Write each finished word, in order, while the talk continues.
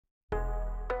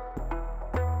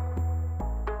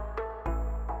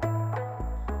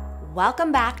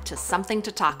Welcome back to Something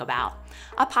to Talk About,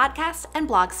 a podcast and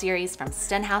blog series from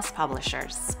Stenhouse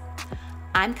Publishers.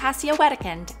 I'm Kassia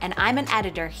Wedekind, and I'm an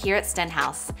editor here at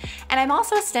Stenhouse, and I'm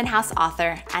also a Stenhouse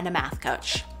author and a math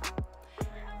coach.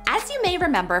 As you may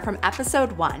remember from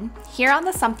episode 1, here on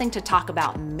the Something to Talk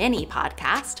About mini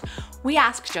podcast, we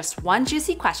ask just one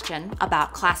juicy question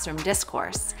about classroom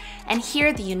discourse and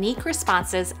hear the unique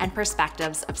responses and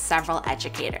perspectives of several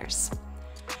educators.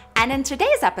 And in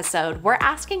today's episode, we're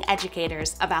asking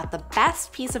educators about the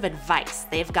best piece of advice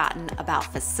they've gotten about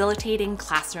facilitating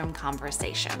classroom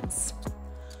conversations.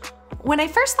 When I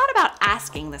first thought about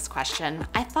asking this question,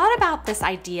 I thought about this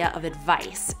idea of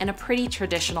advice in a pretty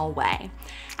traditional way,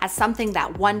 as something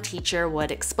that one teacher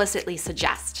would explicitly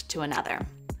suggest to another.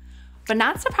 But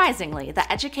not surprisingly,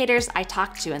 the educators I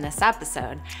talked to in this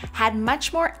episode had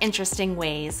much more interesting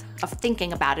ways of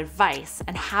thinking about advice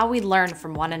and how we learn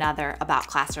from one another about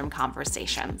classroom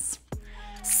conversations.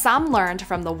 Some learned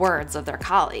from the words of their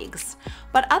colleagues,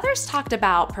 but others talked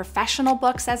about professional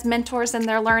books as mentors in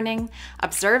their learning,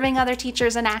 observing other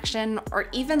teachers in action, or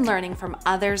even learning from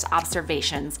others'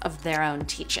 observations of their own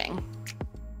teaching.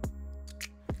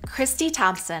 Christy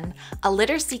Thompson, a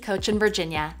literacy coach in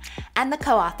Virginia and the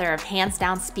co-author of Hands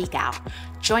Down Speak Out,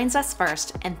 joins us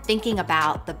first in thinking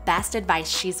about the best advice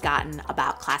she's gotten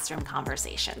about classroom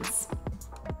conversations.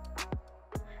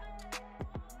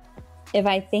 If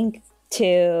I think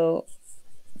to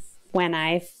when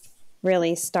I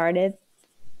really started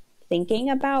thinking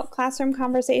about classroom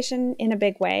conversation in a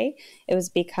big way, it was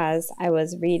because I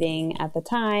was reading at the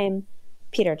time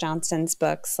Peter Johnston's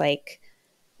books like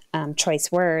Choice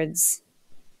Words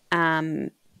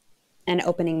and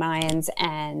Opening Minds.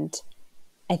 And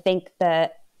I think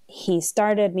that he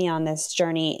started me on this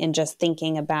journey in just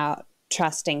thinking about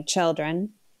trusting children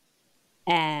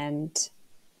and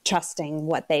trusting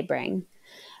what they bring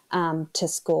to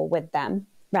school with them,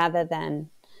 rather than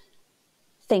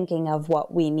thinking of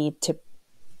what we need to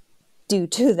do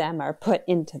to them or put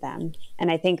into them. And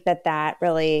I think that that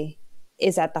really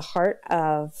is at the heart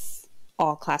of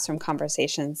all classroom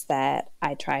conversations that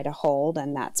I try to hold.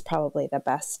 And that's probably the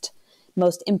best,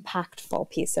 most impactful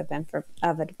piece of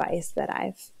advice that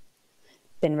I've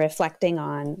been reflecting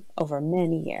on over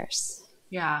many years.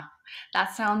 Yeah,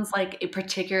 that sounds like a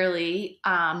particularly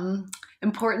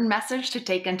important message to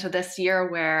take into this year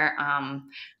where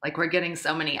we're getting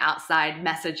so many outside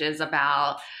messages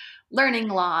about learning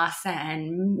loss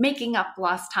and making up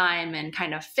lost time and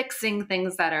kind of fixing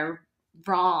things that are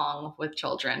wrong with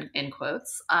children, in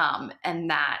quotes, and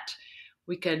that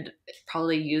we could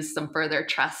probably use some further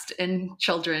trust in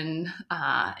children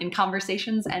in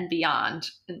conversations and beyond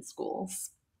in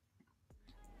schools.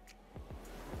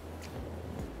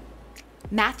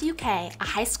 Matthew Kay, a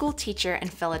high school teacher in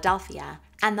Philadelphia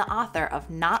and the author of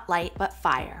Not Light But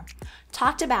Fire,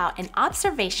 talked about an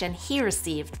observation he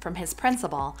received from his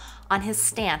principal on his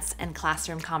stance in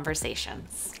classroom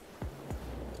conversations.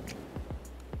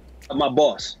 My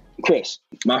boss, Chris,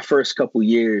 my first couple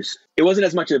years, it wasn't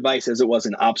as much advice as it was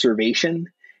an observation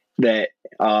that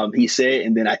he said,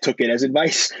 and then I took it as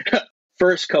advice.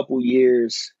 First couple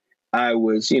years, I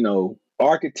was,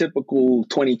 archetypical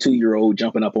 22-year-old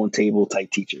jumping up on table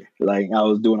type teacher. Like I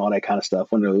was doing all that kind of stuff.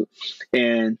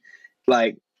 And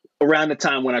like around the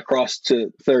time when I crossed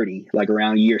to 30, like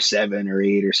around year 7 or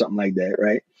 8 or something like that,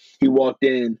 right? He walked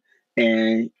in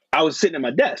and I was sitting at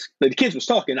my desk. Like the kids was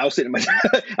talking. I was sitting at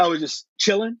my I was just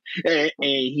chilling. And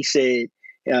he said,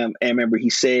 and I remember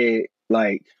he said,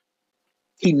 like,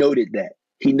 he noted that.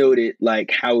 He noted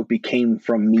like how it became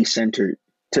from me centered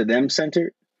to them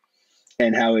centered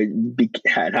and how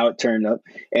it turned up.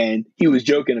 And he was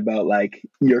joking about like,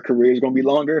 your career is going to be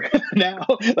longer now.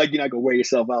 Like you're not going to wear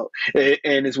yourself out.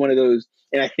 And it's one of those.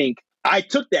 And I think I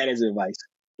took that as advice.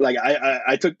 Like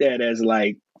I took that as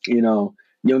like, you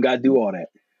don't got to do all that.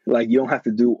 Like, you don't have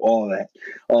to do all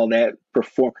that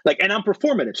perform. Like, and I'm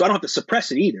performative, so I don't have to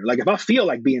suppress it either. Like, if I feel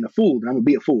like being a fool, then I'm gonna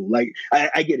be a fool. Like,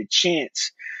 I get a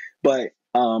chance. But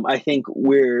I think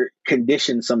we're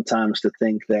conditioned sometimes to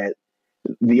think that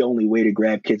the only way to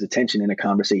grab kids' attention in a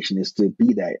conversation is to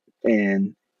be that.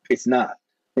 And it's not.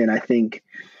 And I think,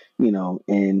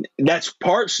 and that's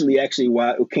partially actually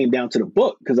why it came down to the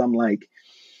book, because I'm like,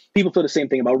 people feel the same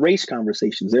thing about race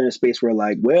conversations. They're in a space where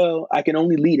like, well, I can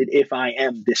only lead it if I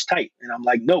am this type. And I'm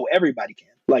like, no, everybody can.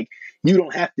 Like, you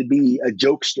don't have to be a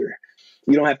jokester.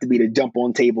 You don't have to be the jump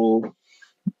on table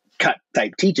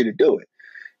type teacher to do it.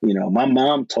 My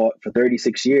mom taught for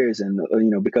 36 years and,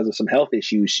 because of some health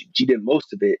issues, she did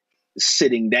most of it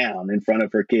sitting down in front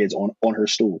of her kids on her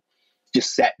stool,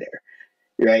 just sat there,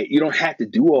 right? You don't have to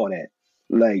do all that.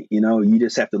 Like, you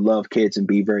just have to love kids and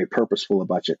be very purposeful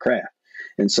about your craft.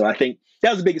 And so I think that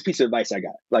was the biggest piece of advice I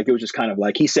got. Like, it was just kind of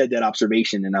like, he said that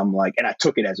observation, and I'm like, and I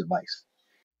took it as advice.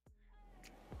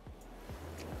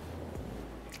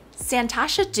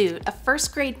 Santasha Dhoot, a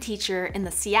first grade teacher in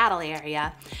the Seattle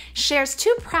area, shares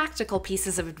 2 practical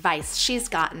pieces of advice she's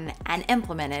gotten and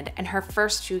implemented in her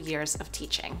first few years of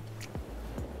teaching.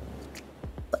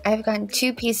 I've gotten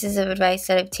 2 pieces of advice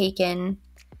that I've taken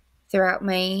throughout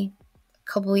my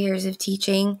couple years of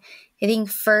teaching. I think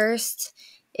first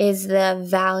is the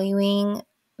valuing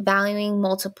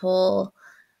multiple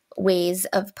ways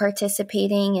of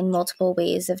participating and multiple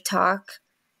ways of talk.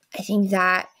 I think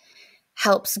that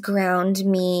helps ground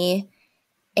me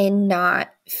in not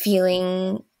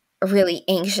feeling really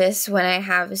anxious when I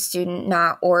have a student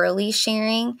not orally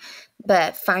sharing,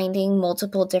 but finding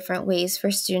multiple different ways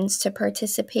for students to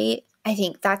participate. I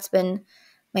think that's been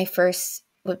my first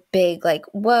big, like,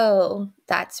 whoa,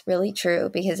 that's really true.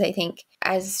 Because I think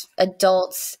as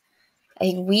adults, I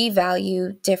think we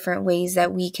value different ways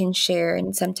that we can share.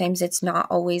 And sometimes it's not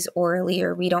always orally,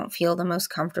 or we don't feel the most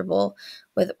comfortable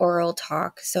with oral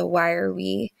talk. So why are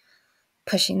we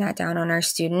pushing that down on our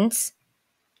students?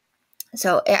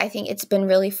 So I think it's been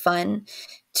really fun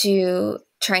to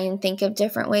try and think of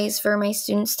different ways for my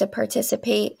students to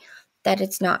participate, that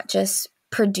it's not just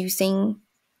producing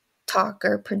talk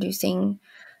or producing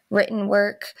written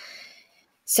work.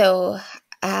 So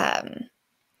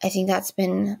I think that's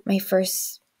been my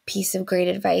first piece of great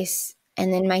advice.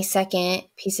 And then my second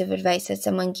piece of advice that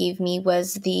someone gave me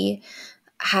was the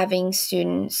having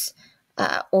students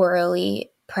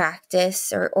orally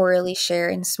practice or orally share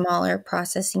in smaller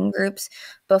processing groups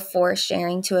before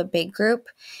sharing to a big group.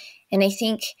 And I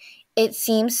think it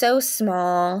seems so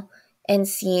small and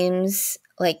seems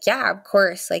like, yeah, of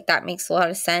course, like that makes a lot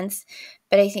of sense.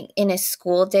 But I think in a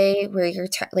school day where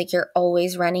you're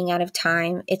always running out of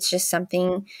time, it's just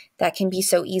something that can be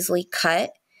so easily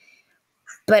cut.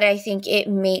 But I think it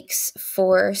makes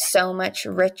for so much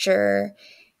richer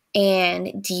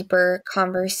and deeper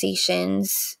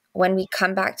conversations when we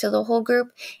come back to the whole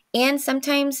group. And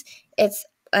sometimes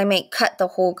I might cut the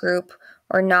whole group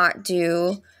or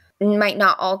might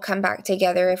not all come back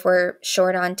together if we're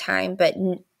short on time, but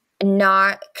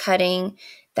not cutting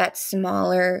that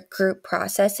smaller group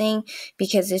processing,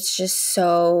 because it's just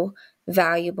so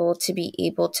valuable to be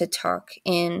able to talk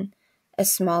in a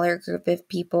smaller group of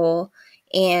people.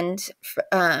 And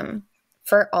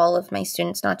for all of my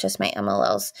students, not just my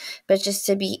MLLs, but just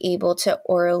to be able to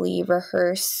orally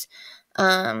rehearse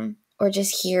or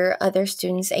just hear other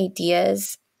students'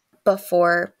 ideas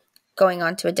before going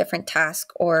on to a different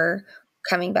task or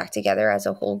coming back together as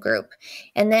a whole group.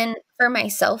 And then for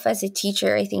myself as a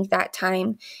teacher, I think that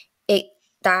time,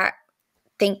 that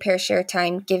think, pair, share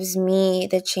time gives me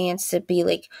the chance to be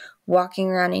like walking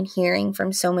around and hearing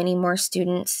from so many more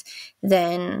students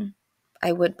than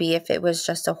I would be if it was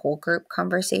just a whole group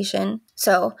conversation.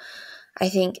 So I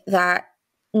think that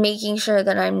making sure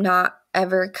that I'm not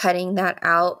ever cutting that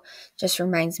out just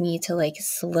reminds me to like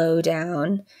slow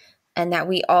down, and that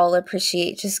we all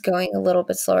appreciate just going a little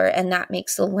bit slower. And that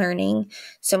makes the learning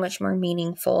so much more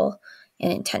meaningful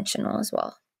and intentional as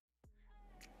well.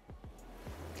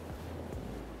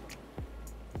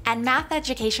 And math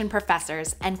education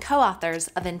professors and co-authors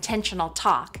of Intentional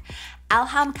Talk,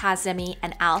 Elham, Kazemi,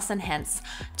 and Allison Hintz,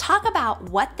 talk about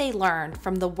what they learned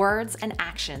from the words and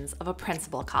actions of a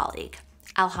principal colleague.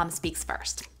 Elham speaks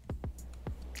first.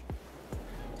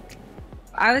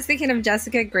 I was thinking of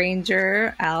Jessica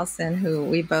Granger, Allison, who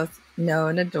we both know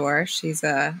and adore. She's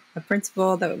a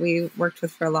principal that we worked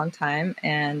with for a long time,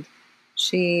 and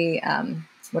she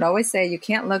would always say, you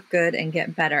can't look good and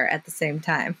get better at the same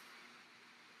time.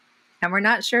 And we're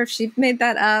not sure if she made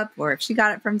that up or if she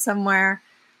got it from somewhere,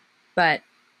 but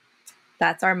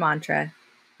that's our mantra.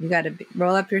 You got to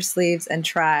roll up your sleeves and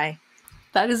try.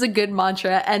 That is a good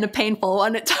mantra and a painful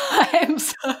one at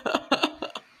times.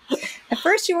 At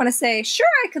first you want to say, sure,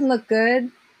 I can look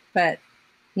good, but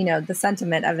the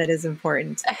sentiment of it is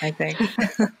important, I think.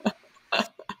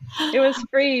 It was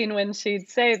freeing when she'd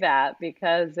say that,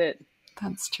 because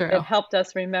that's true. It helped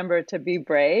us remember to be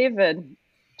brave and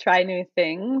try new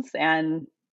things, and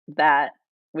that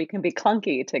we can be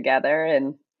clunky together,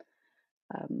 and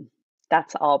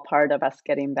that's all part of us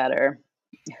getting better.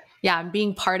 Yeah, and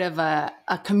being part of a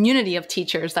community of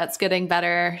teachers that's getting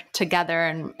better together,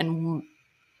 and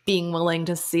being willing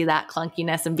to see that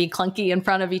clunkiness and be clunky in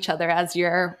front of each other as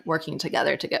you're working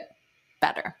together to get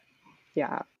better.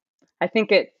 Yeah, I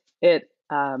think it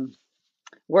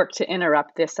worked to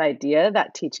interrupt this idea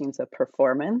that teaching's a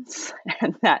performance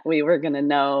and that we were going to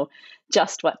know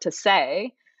just what to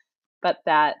say. but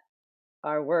that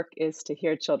our work is to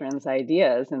hear children's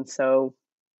ideas. And so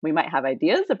we might have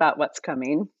ideas about what's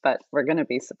coming, but we're going to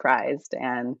be surprised.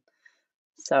 And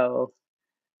so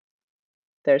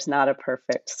there's not a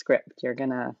perfect script. You're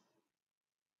going to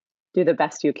do the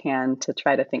best you can to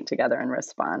try to think together and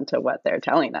respond to what they're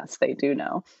telling us they do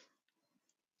know.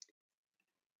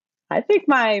 I think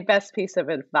my best piece of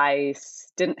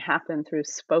advice didn't happen through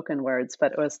spoken words,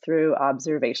 but it was through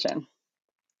observation.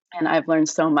 And I've learned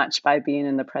so much by being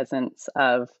in the presence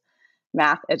of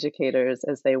math educators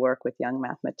as they work with young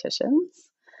mathematicians.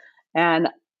 And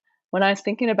when I was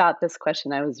thinking about this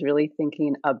question, I was really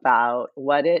thinking about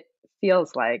what it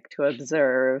feels like to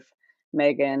observe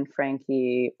Megan,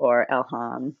 Frankie, or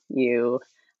Elham,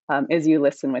 as you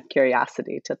listen with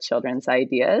curiosity to children's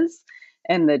ideas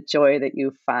and the joy that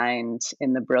you find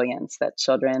in the brilliance that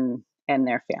children and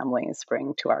their families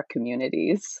bring to our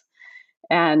communities.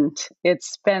 And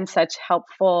it's been such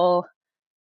helpful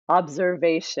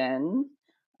observation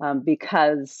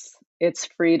because it's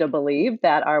free to believe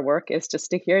that our work is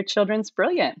just to hear children's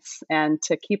brilliance and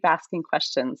to keep asking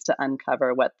questions to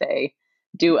uncover what they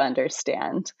do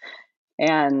understand.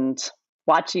 And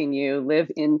watching you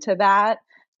live into that,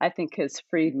 I think, has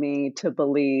freed me to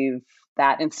believe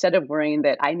that instead of worrying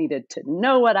that I needed to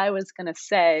know what I was going to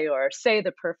say or say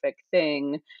the perfect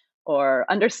thing or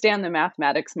understand the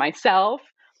mathematics myself,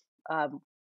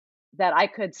 that I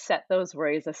could set those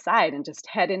worries aside and just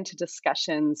head into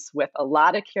discussions with a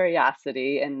lot of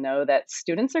curiosity and know that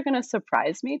students are going to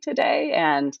surprise me today,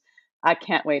 and I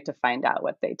can't wait to find out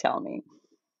what they tell me.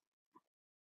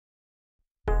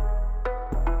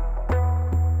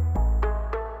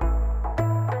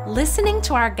 Listening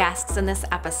to our guests in this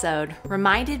episode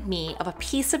reminded me of a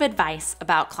piece of advice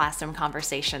about classroom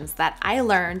conversations that I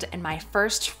learned in my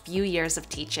first few years of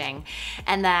teaching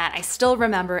and that I still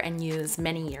remember and use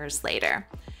many years later.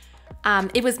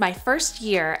 It was my first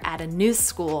year at a new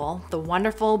school, the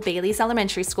wonderful Bailey's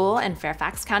Elementary School in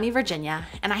Fairfax County, Virginia,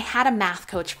 and I had a math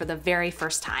coach for the very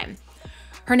first time.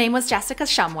 Her name was Jessica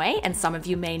Shumway, and some of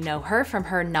you may know her from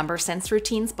her Number Sense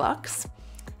Routines books.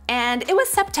 And it was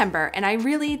September, and I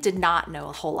really did not know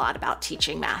a whole lot about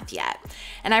teaching math yet.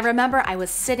 And I remember I was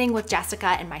sitting with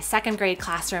Jessica in my second grade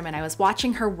classroom, and I was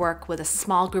watching her work with a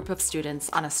small group of students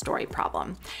on a story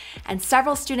problem. And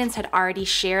several students had already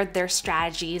shared their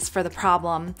strategies for the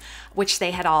problem, which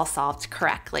they had all solved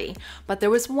correctly. But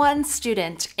there was one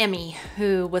student, Emmy,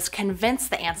 who was convinced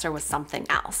the answer was something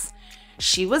else.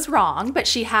 She was wrong, but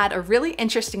she had a really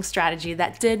interesting strategy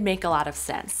that did make a lot of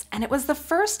sense. And it was the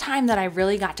first time that I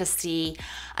really got to see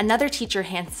another teacher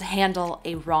handle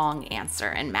a wrong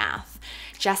answer in math.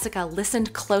 Jessica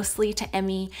listened closely to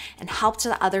Emmy and helped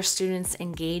the other students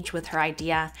engage with her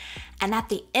idea. And at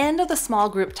the end of the small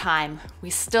group time,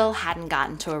 we still hadn't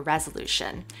gotten to a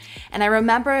resolution. And I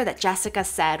remember that Jessica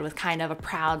said with kind of a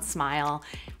proud smile,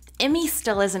 "Emmy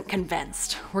still isn't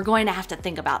convinced. We're going to have to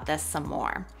think about this some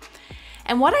more."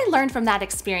 And what I learned from that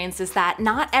experience is that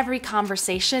not every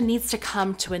conversation needs to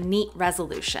come to a neat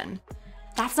resolution.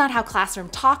 That's not how classroom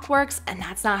talk works, and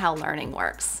that's not how learning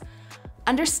works.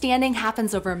 Understanding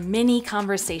happens over many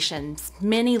conversations,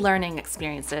 many learning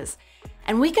experiences,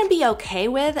 and we can be okay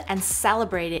with and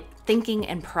celebrate thinking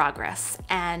in progress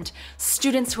and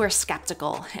students who are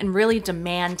skeptical and really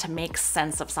demand to make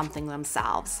sense of something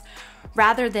themselves,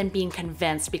 rather than being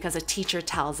convinced because a teacher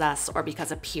tells us or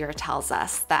because a peer tells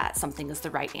us that something is the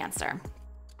right answer.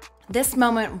 This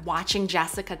moment watching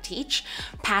Jessica teach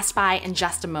passed by in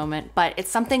just a moment, but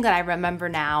it's something that I remember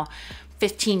now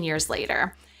 15 years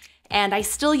later. And I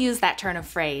still use that turn of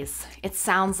phrase, "It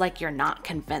sounds like you're not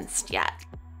convinced yet."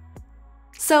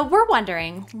 So we're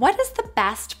wondering, what is the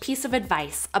best piece of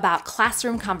advice about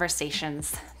classroom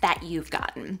conversations that you've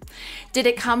gotten? Did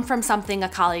it come from something a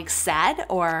colleague said,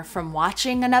 or from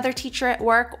watching another teacher at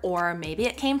work, or maybe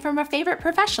it came from a favorite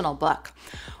professional book?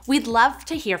 We'd love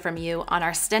to hear from you on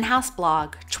our Stenhouse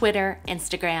blog, Twitter,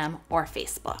 Instagram, or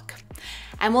Facebook.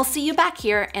 And we'll see you back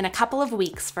here in a couple of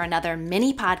weeks for another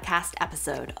mini podcast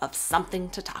episode of Something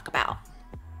to Talk About.